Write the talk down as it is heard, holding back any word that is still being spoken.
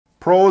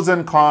Pros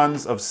and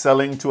cons of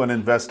selling to an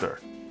investor.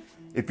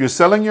 If you're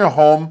selling your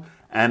home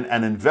and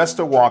an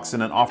investor walks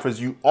in and offers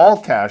you all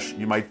cash,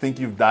 you might think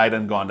you've died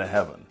and gone to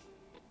heaven.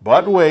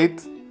 But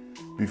wait,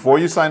 before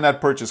you sign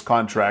that purchase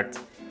contract,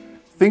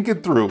 think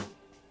it through.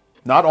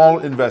 Not all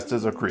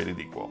investors are created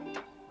equal.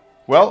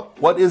 Well,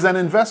 what is an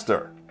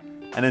investor?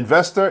 An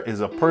investor is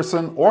a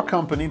person or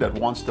company that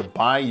wants to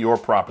buy your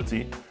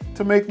property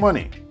to make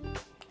money.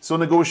 So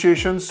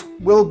negotiations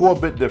will go a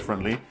bit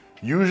differently,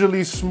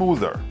 usually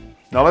smoother.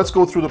 Now let's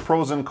go through the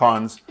pros and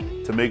cons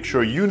to make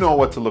sure you know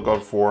what to look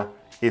out for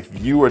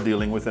if you are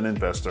dealing with an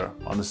investor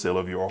on the sale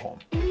of your home.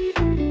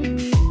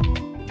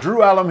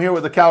 Drew Allum here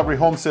with the Calgary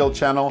Home Sale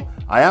Channel.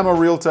 I am a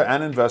realtor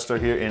and investor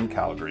here in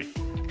Calgary.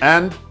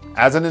 And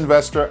as an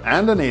investor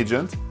and an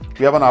agent,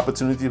 we have an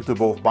opportunity to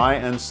both buy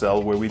and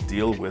sell where we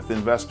deal with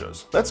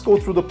investors. Let's go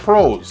through the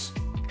pros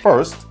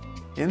first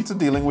into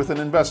dealing with an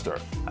investor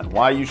and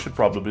why you should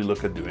probably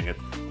look at doing it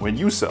when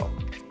you sell.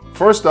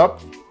 First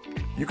up,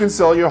 you can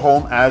sell your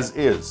home as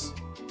is.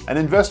 An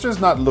investor is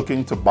not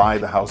looking to buy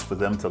the house for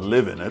them to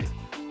live in it.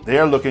 They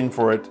are looking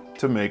for it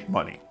to make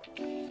money.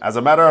 As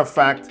a matter of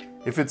fact,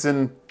 if it's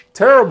in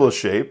terrible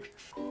shape,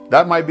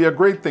 that might be a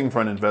great thing for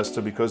an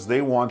investor because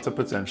they want to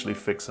potentially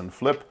fix and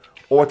flip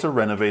or to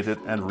renovate it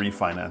and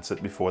refinance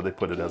it before they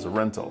put it as a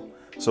rental.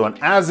 So an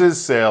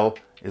as-is sale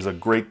is a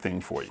great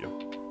thing for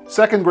you.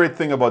 Second great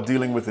thing about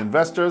dealing with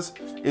investors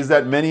is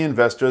that many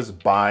investors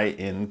buy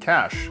in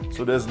cash.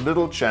 So there's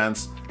little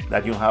chance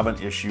that you'll have an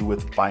issue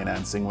with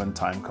financing when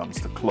time comes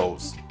to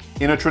close.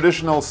 In a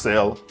traditional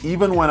sale,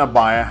 even when a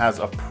buyer has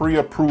a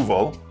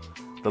pre-approval,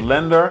 the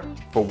lender,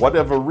 for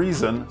whatever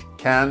reason,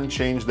 can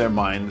change their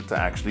mind to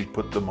actually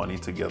put the money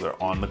together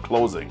on the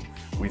closing.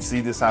 We see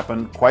this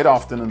happen quite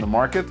often in the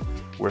market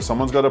where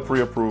someone's got a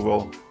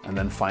pre-approval and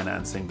then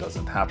financing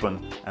doesn't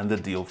happen and the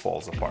deal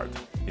falls apart.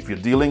 If you're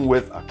dealing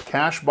with a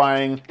cash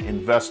buying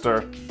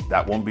investor,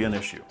 that won't be an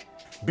issue.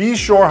 Be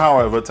sure,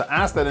 however, to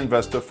ask that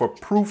investor for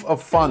proof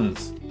of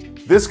funds.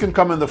 This can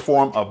come in the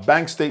form of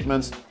bank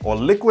statements or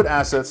liquid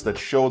assets that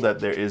show that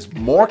there is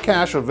more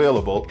cash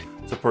available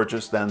to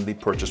purchase than the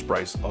purchase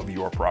price of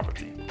your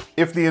property.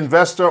 If the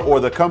investor or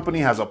the company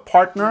has a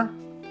partner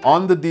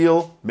on the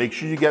deal, make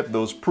sure you get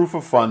those proof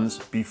of funds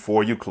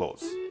before you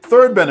close.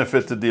 Third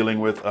benefit to dealing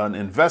with an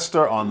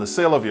investor on the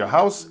sale of your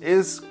house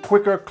is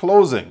quicker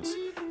closings.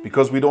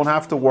 Because we don't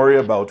have to worry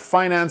about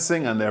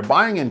financing and they're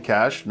buying in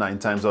cash 9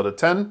 times out of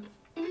 10,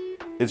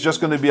 it's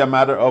just going to be a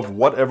matter of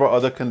whatever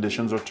other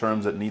conditions or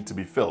terms that need to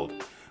be filled.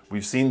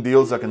 We've seen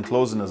deals that can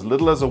close in as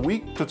little as a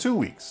week to 2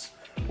 weeks.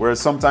 Whereas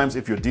sometimes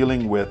if you're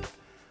dealing with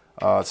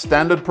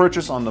standard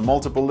purchase on the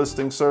multiple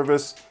listing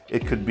service,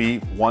 it could be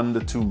 1 to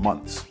 2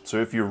 months.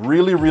 So if you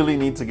really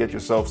need to get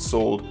yourself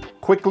sold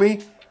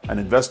quickly, an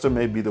investor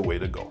may be the way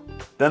to go.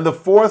 Then the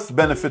fourth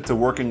benefit to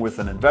working with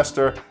an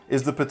investor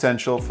is the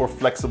potential for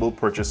flexible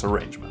purchase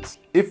arrangements.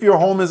 If your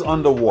home is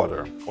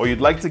underwater or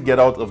you'd like to get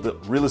out of the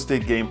real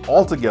estate game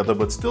altogether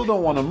but still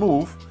don't want to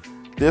move,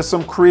 there's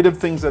some creative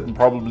things that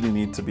probably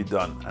need to be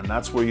done, and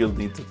that's where you'll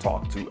need to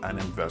talk to an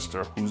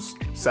investor who's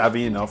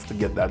savvy enough to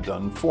get that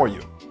done for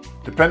you.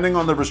 Depending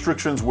on the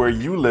restrictions where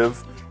you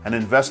live, an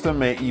investor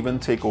may even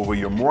take over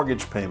your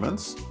mortgage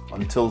payments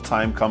until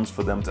time comes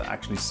for them to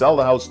actually sell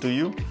the house to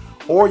you,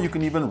 or you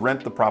can even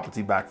rent the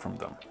property back from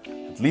them.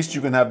 At least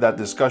you can have that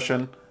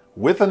discussion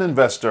with an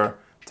investor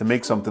to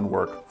make something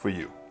work for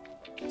you.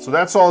 So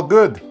that's all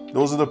good.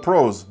 Those are the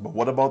pros, but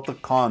what about the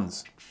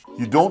cons?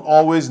 You don't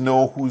always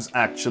know who's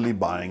actually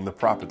buying the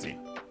property.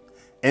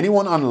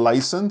 Anyone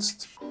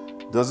unlicensed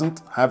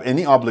doesn't have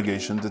any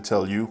obligation to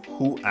tell you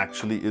who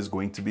actually is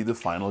going to be the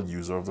final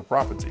user of the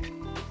property.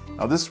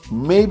 Now this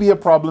may be a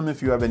problem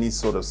if you have any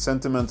sort of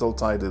sentimental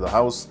tie to the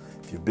house,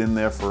 if you've been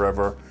there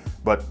forever,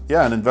 but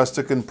yeah, an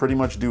investor can pretty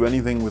much do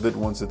anything with it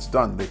once it's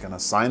done. They can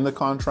assign the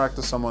contract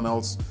to someone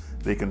else,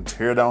 they can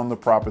tear down the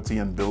property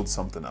and build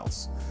something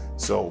else.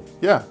 So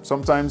yeah,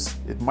 sometimes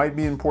it might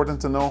be important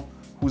to know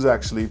who's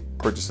actually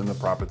purchasing the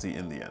property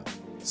in the end.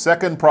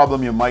 Second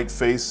problem you might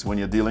face when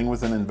you're dealing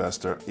with an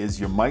investor is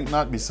you might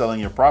not be selling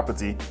your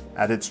property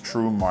at its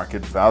true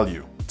market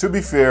value. To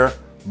be fair,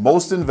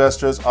 most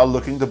investors are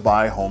looking to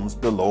buy homes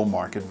below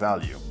market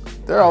value.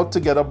 They're out to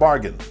get a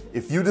bargain.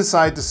 If you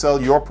decide to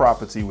sell your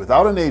property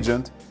without an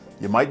agent,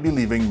 you might be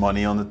leaving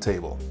money on the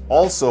table.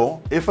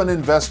 Also, if an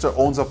investor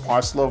owns a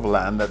parcel of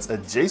land that's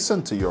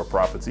adjacent to your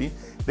property,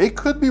 they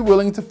could be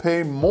willing to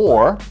pay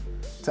more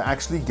to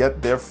actually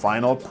get their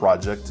final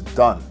project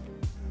done.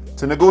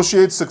 To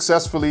negotiate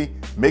successfully,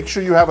 make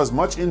sure you have as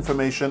much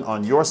information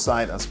on your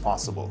side as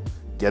possible.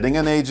 Getting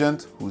an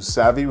agent who's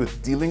savvy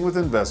with dealing with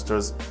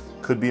investors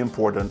could be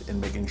important in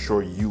making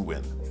sure you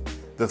win.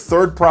 The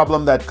third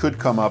problem that could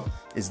come up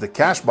is the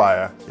cash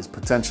buyer is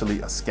potentially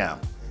a scam.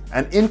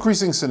 An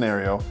increasing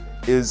scenario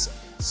is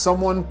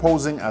someone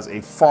posing as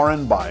a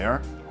foreign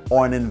buyer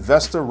or an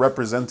investor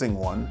representing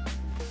one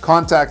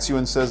contacts you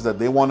and says that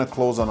they want to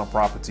close on a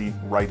property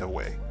right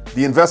away.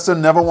 The investor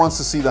never wants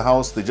to see the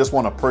house, they just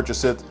want to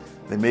purchase it.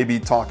 They may be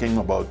talking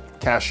about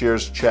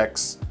cashier's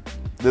checks,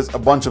 there's a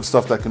bunch of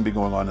stuff that can be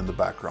going on in the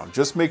background.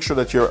 Just make sure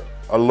that your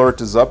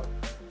alert is up.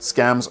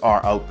 Scams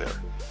are out there.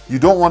 You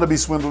don't want to be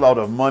swindled out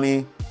of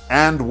money,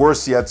 and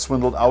worse yet,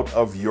 swindled out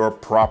of your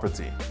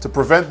property. To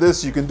prevent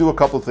this, you can do a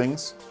couple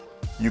things.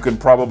 You can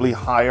probably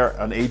hire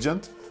an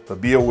agent,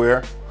 but be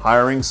aware,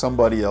 hiring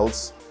somebody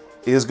else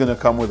is going to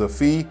come with a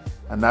fee,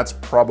 and that's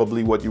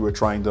probably what you were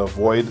trying to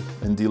avoid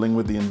in dealing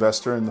with the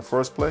investor in the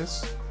first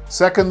place.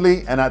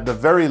 Secondly, and at the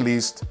very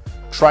least,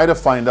 try to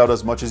find out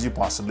as much as you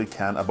possibly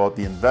can about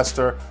the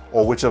investor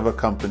or whichever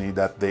company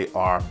that they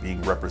are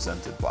being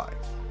represented by.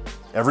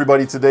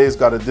 Everybody today has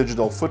got a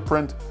digital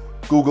footprint.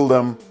 Google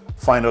them,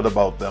 find out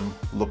about them,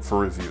 look for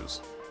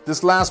reviews.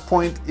 This last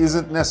point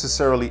isn't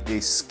necessarily a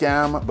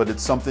scam, but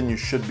it's something you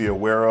should be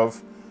aware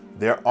of.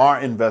 There are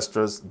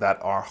investors that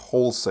are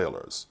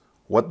wholesalers.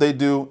 What they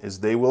do is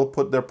they will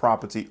put their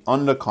property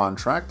under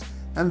contract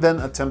and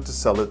then attempt to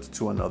sell it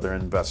to another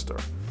investor.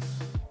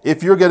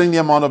 If you're getting the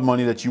amount of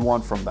money that you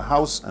want from the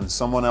house and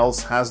someone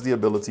else has the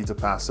ability to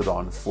pass it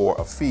on for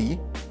a fee,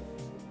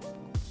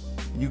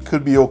 you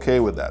could be okay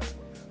with that.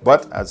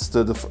 But as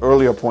to the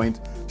earlier point,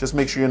 just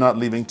make sure you're not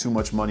leaving too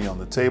much money on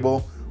the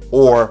table,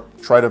 or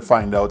try to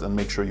find out and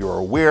make sure you're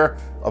aware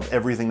of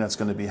everything that's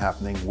going to be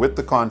happening with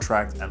the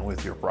contract and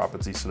with your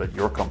property so that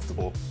you're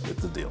comfortable with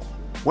the deal.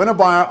 When a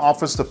buyer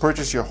offers to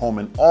purchase your home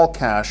in all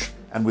cash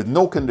and with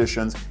no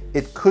conditions,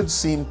 it could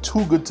seem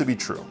too good to be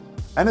true,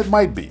 and it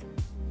might be.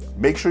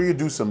 Make sure you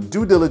do some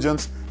due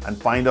diligence and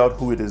find out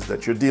who it is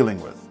that you're dealing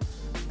with.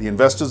 The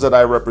investors that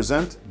I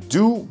represent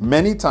do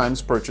many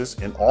times purchase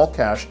in all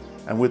cash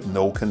and with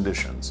no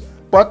conditions.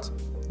 But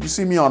you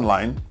see me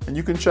online and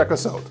you can check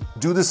us out.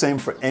 Do the same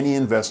for any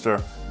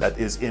investor that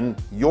is in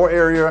your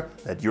area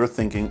that you're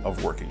thinking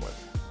of working with.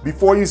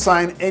 Before you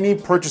sign any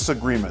purchase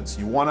agreements,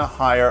 you want to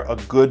hire a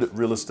good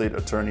real estate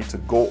attorney to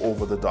go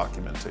over the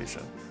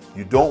documentation.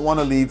 You don't want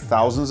to leave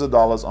thousands of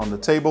dollars on the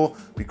table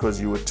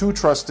because you were too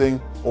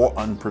trusting or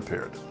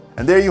unprepared.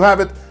 And there you have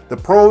it, the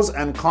pros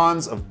and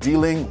cons of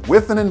dealing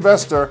with an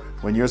investor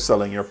when you're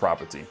selling your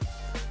property.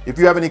 If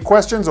you have any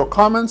questions or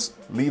comments,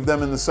 leave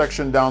them in the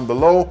section down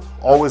below.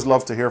 Always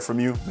love to hear from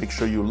you. Make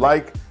sure you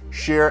like,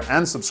 share,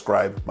 and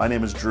subscribe. My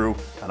name is Drew,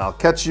 and I'll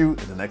catch you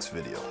in the next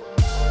video.